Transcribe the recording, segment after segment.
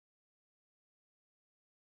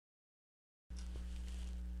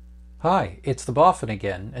Hi, it's the Boffin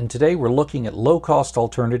again, and today we're looking at low-cost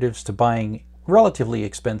alternatives to buying relatively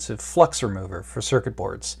expensive flux remover for circuit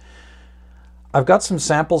boards. I've got some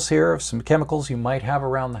samples here of some chemicals you might have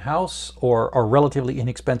around the house or are relatively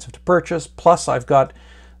inexpensive to purchase, plus I've got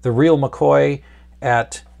the real McCoy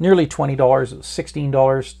at nearly $20,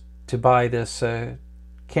 $16 to buy this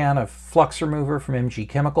can of flux remover from MG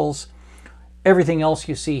Chemicals. Everything else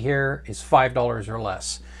you see here is $5 or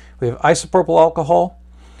less. We have isopropyl alcohol.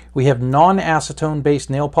 We have non-acetone based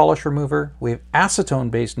nail polish remover. We have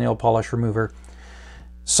acetone based nail polish remover.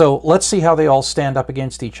 So let's see how they all stand up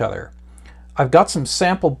against each other. I've got some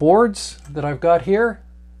sample boards that I've got here.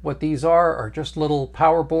 What these are just little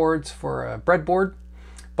power boards for a breadboard,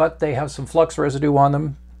 but they have some flux residue on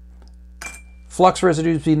them. Flux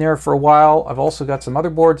residue's been there for a while. I've also got some other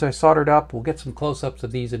boards I soldered up. We'll get some close-ups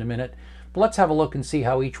of these in a minute. But let's have a look and see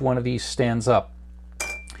how each one of these stands up.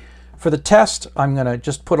 For the test, I'm going to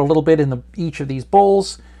just put a little bit in each of these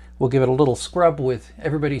bowls. We'll give it a little scrub with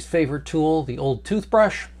everybody's favorite tool, the old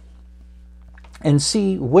toothbrush, and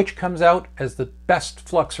see which comes out as the best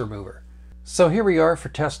flux remover. So here we are for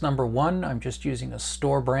test number 1. I'm just using a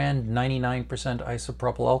store brand 99%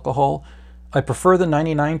 isopropyl alcohol. I prefer the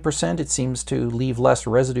 99%. It seems to leave less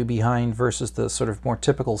residue behind versus the sort of more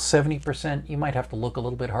typical 70%. You might have to look a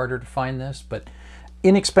little bit harder to find this, but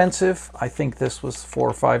inexpensive. I think this was $4 or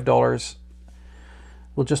 $5.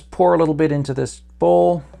 We'll just pour a little bit into this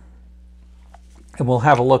bowl and we'll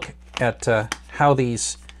have a look at how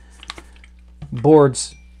these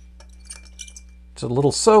boards, it's a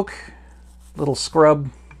little soak, little scrub.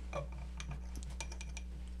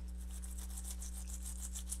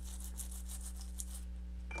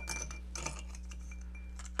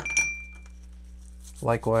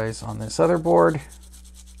 Likewise on this other board.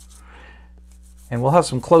 And we'll have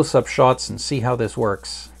some close-up shots and see how this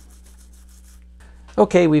works.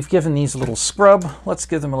 Okay, we've given these a little scrub. Let's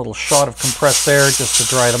give them a little shot of compressed air just to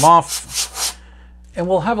dry them off. And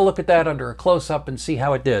we'll have a look at that under a close-up and see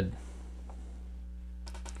how it did.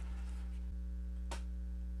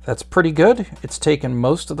 That's pretty good. It's taken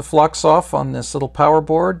most of the flux off on this little power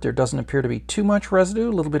board. There doesn't appear to be too much residue,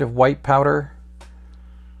 a little bit of white powder.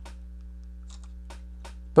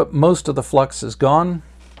 But most of the flux is gone.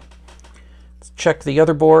 Let's check the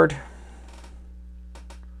other board.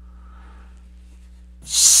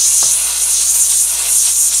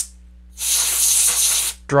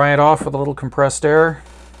 Dry it off with a little compressed air.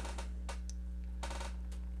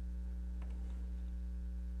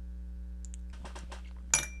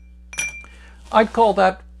 I'd call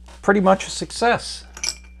that pretty much a success.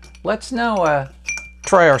 Let's now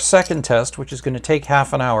try our second test, which is going to take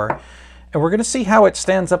half an hour, and we're going to see how it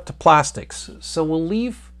stands up to plastics. So we'll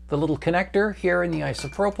leave the little connector here in the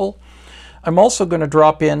isopropyl. I'm also going to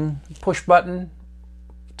drop in push button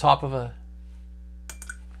top of and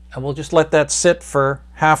we'll just let that sit for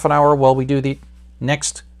half an hour while we do the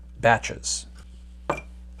next batches.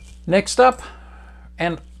 Next up,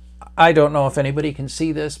 and I don't know if anybody can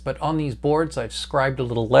see this, but on these boards I've scribed a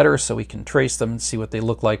little letter so we can trace them and see what they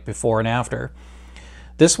look like before and after.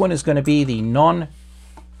 This one is going to be the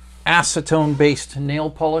non-acetone based nail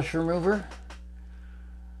polish remover.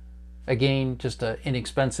 Again, just an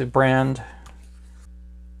inexpensive brand.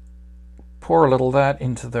 Pour a little of that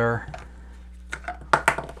into their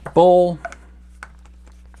bowl.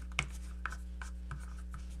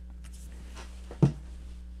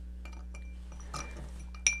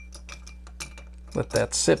 Let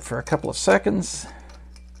that sit for a couple of seconds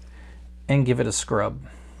and give it a scrub.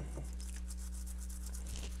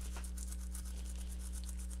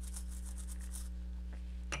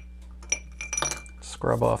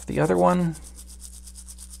 Scrub off the other one.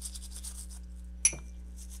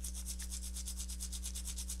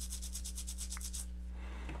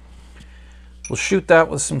 We'll shoot that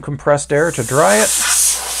with some compressed air to dry it.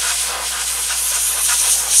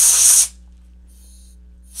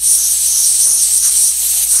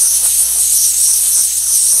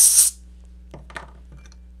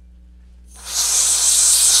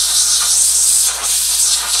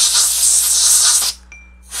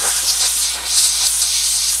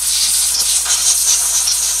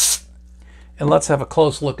 And let's have a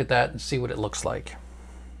close look at that and see what it looks like.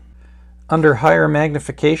 Under higher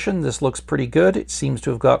magnification, this looks pretty good. It seems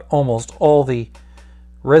to have got almost all the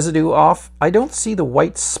residue off. I don't see the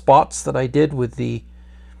white spots that I did with the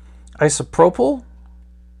isopropyl.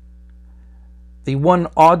 The one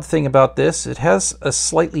odd thing about this, it has a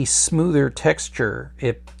slightly smoother texture.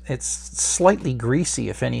 It's slightly greasy,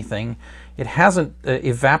 if anything. It hasn't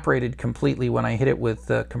evaporated completely when I hit it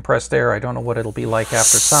with compressed air. I don't know what it'll be like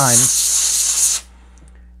after time.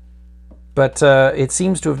 But it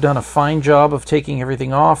seems to have done a fine job of taking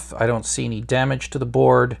everything off. I don't see any damage to the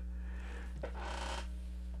board.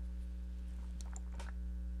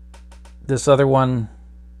 This other one,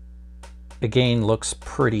 again, looks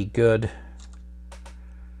pretty good.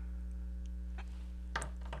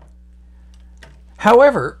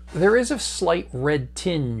 However, there is a slight red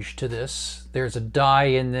tinge to this. There's a dye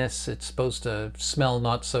in this. It's supposed to smell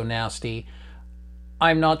not so nasty.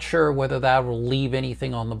 I'm not sure whether that will leave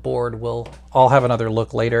anything on the board. I'll have another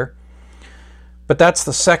look later. But that's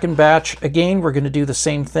the second batch. Again, we're going to do the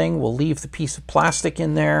same thing. We'll leave the piece of plastic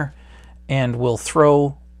in there and we'll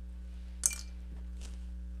throw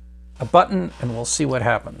a button and we'll see what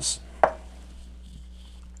happens.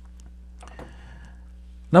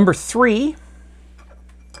 Number 3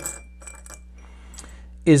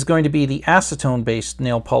 is going to be the acetone-based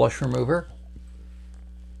nail polish remover.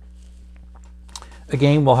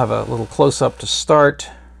 Again, we'll have a little close-up to start.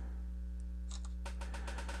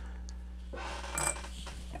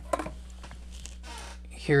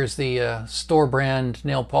 Here's the store brand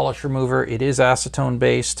nail polish remover. It is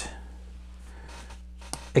acetone-based.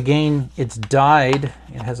 Again, it's dyed.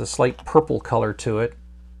 It has a slight purple color to it.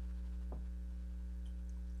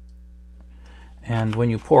 And when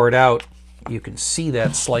you pour it out, you can see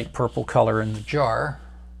that slight purple color in the jar.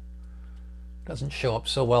 Doesn't show up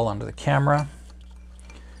so well under the camera.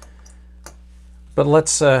 But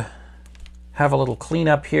let's have a little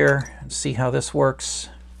cleanup here and see how this works.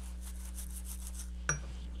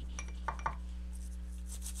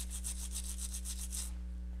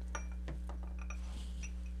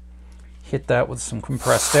 Hit that with some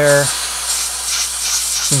compressed air.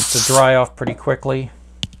 Seems to dry off pretty quickly.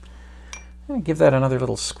 I'm going to give that another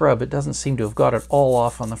little scrub. It doesn't seem to have got it all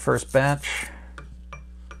off on the first batch.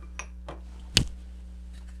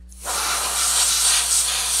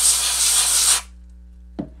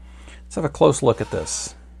 Let's have a close look at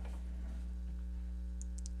this.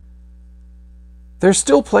 There's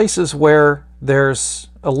still places where there's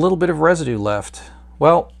a little bit of residue left.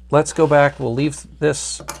 Well, let's go back. We'll leave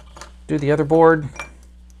this, do the other board,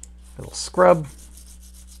 little scrub.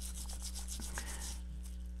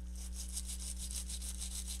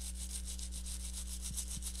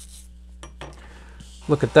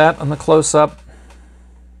 Look at that on the close-up.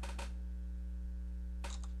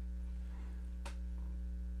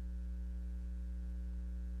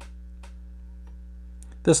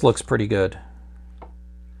 This looks pretty good.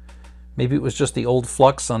 Maybe it was just the old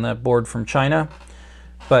flux on that board from China.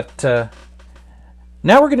 But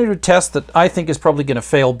now we're going to do a test that I think is probably going to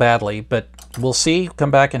fail badly, but we'll see.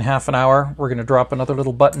 Come back in half an hour. We're going to drop another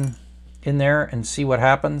little button in there and see what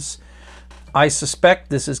happens. I suspect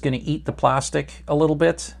this is going to eat the plastic a little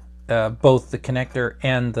bit, both the connector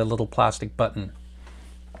and the little plastic button.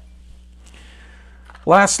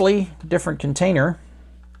 Lastly, different container,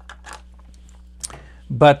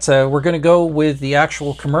 but we're going to go with the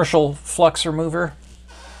actual commercial flux remover,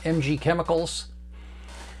 MG Chemicals.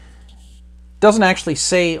 Doesn't actually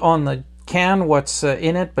say on the can what's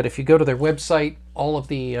in it, but if you go to their website, all of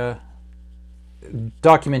the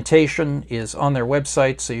documentation is on their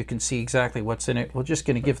website, so you can see exactly what's in it. We're just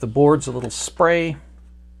going to give the boards a little spray.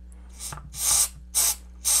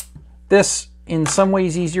 This, in some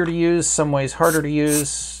ways, easier to use, some ways harder to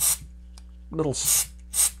use.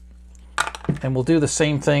 And we'll do the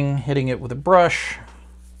same thing, hitting it with a brush.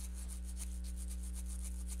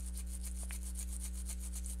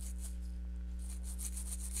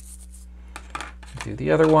 Do the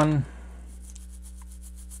other one.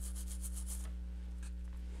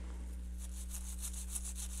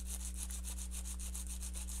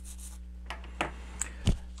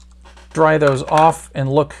 Dry those off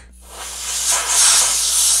and look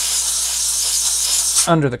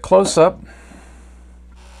under the close-up.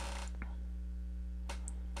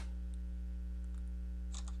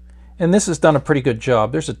 And this has done a pretty good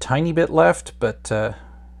job. There's a tiny bit left, but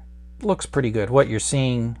looks pretty good. What you're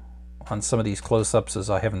seeing on some of these close-ups is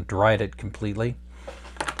I haven't dried it completely.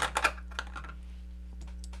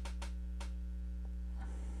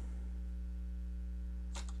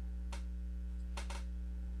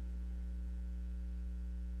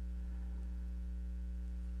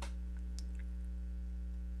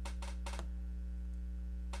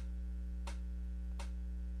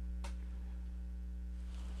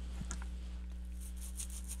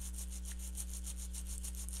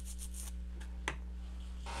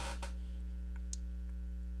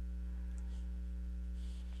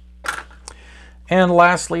 And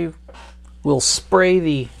lastly, we'll spray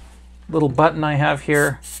the little button I have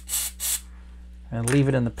here and leave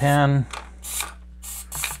it in the pan.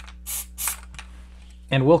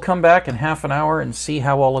 And we'll come back in half an hour and see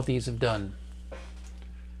how all of these have done.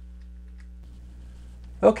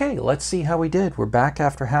 Okay, let's see how we did. We're back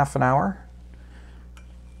after half an hour.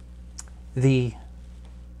 The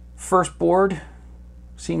first board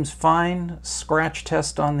seems fine. Scratch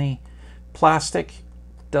test on the plastic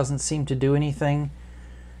doesn't seem to do anything.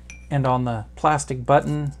 And on the plastic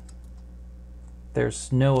button,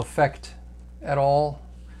 there's no effect at all.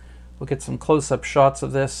 We'll get some close-up shots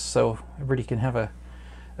of this so everybody can have a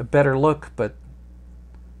better look, but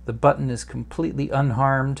the button is completely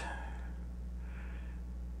unharmed,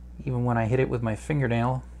 even when I hit it with my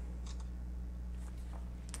fingernail.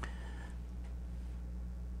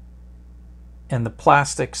 And the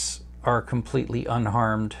plastics are completely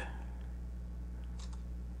unharmed.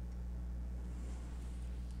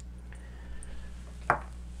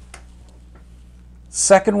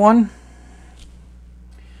 Second one,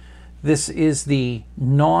 this is the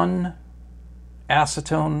non-acetone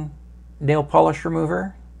nail polish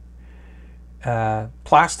remover.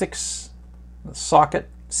 Plastics, the socket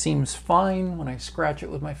seems fine when I scratch it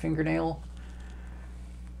with my fingernail.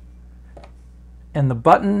 And the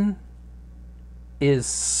button is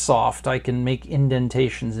soft. I can make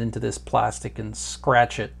indentations into this plastic and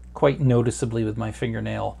scratch it quite noticeably with my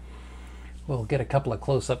fingernail. We'll get a couple of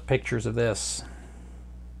close-up pictures of this.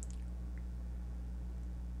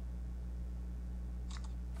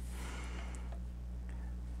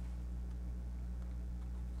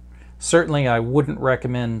 Certainly I wouldn't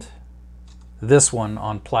recommend this one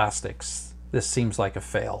on plastics. This seems like a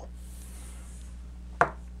fail.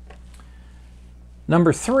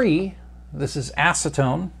 Number 3, this is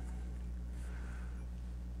acetone.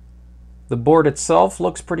 The board itself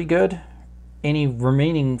looks pretty good. Any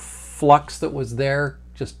remaining flux that was there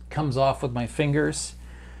just comes off with my fingers.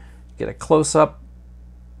 Get a close-up.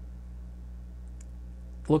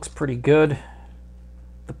 Looks pretty good.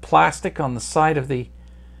 The plastic on the side of the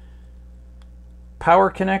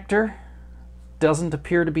power connector doesn't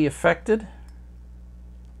appear to be affected.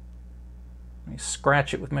 Let me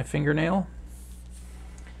scratch it with my fingernail.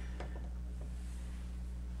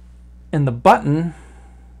 And the button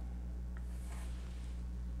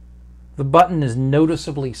is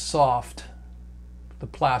noticeably soft, the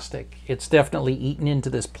plastic. It's definitely eaten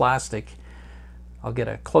into this plastic. I'll get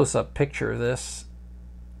a close-up picture of this.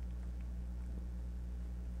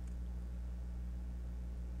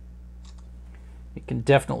 You can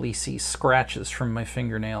definitely see scratches from my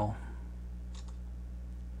fingernail.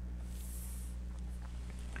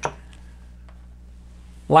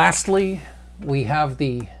 Lastly, we have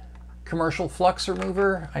the commercial flux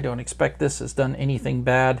remover. I don't expect this has done anything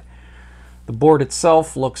bad. The board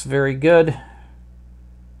itself looks very good.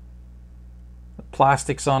 The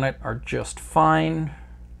plastics on it are just fine.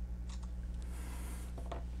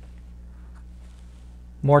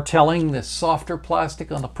 More telling, this softer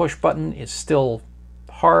plastic on the push button is still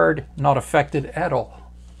hard, not affected at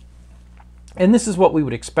all. And this is what we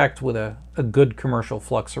would expect with a good commercial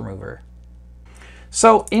flux remover.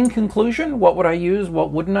 So in conclusion, what would I use?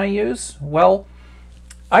 What wouldn't I use? Well,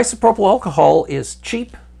 isopropyl alcohol is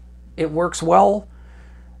cheap. It works well.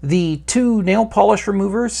 The 2 nail polish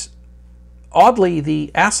removers, oddly,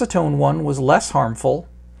 the acetone one was less harmful,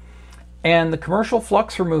 and the commercial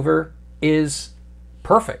flux remover is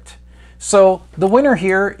perfect. So the winner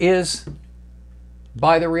here is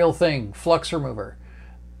buy the real thing, flux remover.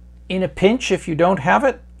 In a pinch, if you don't have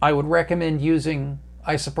it, I would recommend using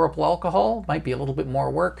isopropyl alcohol. Might be a little bit more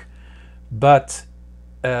work, but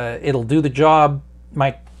it'll do the job.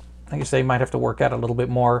 Like I say, might have to work out a little bit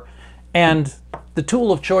more. And the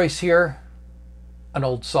tool of choice here, an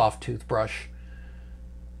old soft toothbrush.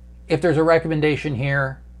 If there's a recommendation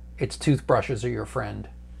here, it's toothbrushes are your friend.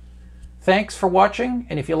 Thanks for watching,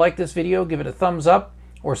 and if you like this video, give it a thumbs up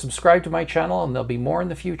or subscribe to my channel, and there'll be more in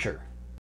the future.